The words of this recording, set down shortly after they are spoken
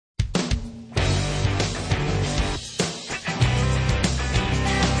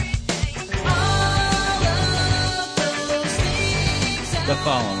The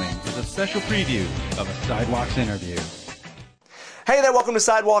following is a special preview of a Sidewalks interview. Hey there, welcome to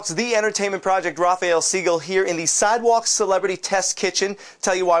Sidewalks, the entertainment project. Rafael Siegel here in the Sidewalks Celebrity Test Kitchen.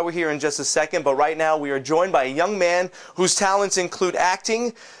 Tell you why we're here in just a second, but right now we are joined by a young man whose talents include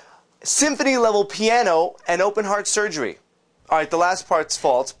acting, symphony-level piano, and open-heart surgery. All right, the last part's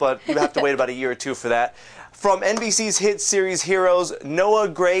false, but you have to wait about a year or two for that. From NBC's hit series Heroes, Noah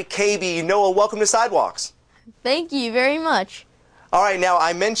Gray-Cabey. Noah, welcome to Sidewalks. Thank you very much. All right, now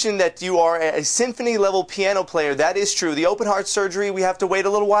I mentioned that you are a symphony-level piano player. That is true. The open-heart surgery, we have to wait a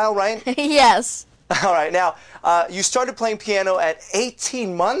little while, right? Yes. All right, now, you started playing piano at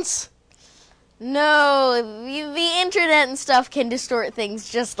 18 months? No, the internet and stuff can distort things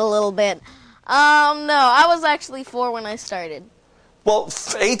just a little bit. No, I was actually 4 when I started. Well,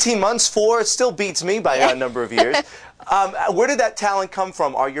 18 months, 4, it still beats me by a number of years. Where did that talent come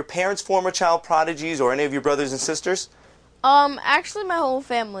from? Are your parents former child prodigies or any of your brothers and sisters? Actually, my whole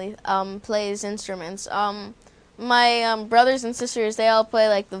family plays instruments. My brothers and sisters, they all play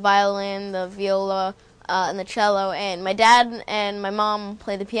like the violin, the viola, and the cello, and my dad and my mom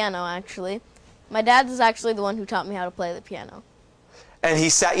play the piano, actually. My dad is actually the one who taught me how to play the piano. And he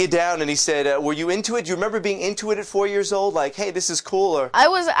sat you down and he said, were you into it? Do you remember being into it at 4 years old? Like, hey, this is cool, or... I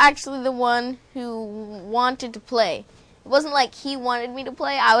was actually the one who wanted to play. It wasn't like he wanted me to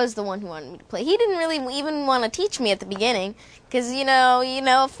play, I was the one who wanted me to play. He didn't really even want to teach me at the beginning, because, you know,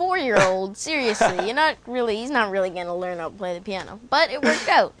 a 4-year-old, seriously, he's not really going to learn how to play the piano. But it worked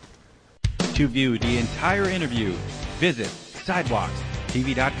out. To view the entire interview, visit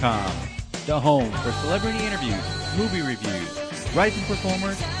sidewalkstv.com, the home for celebrity interviews, movie reviews, rising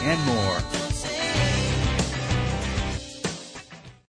performers, and more.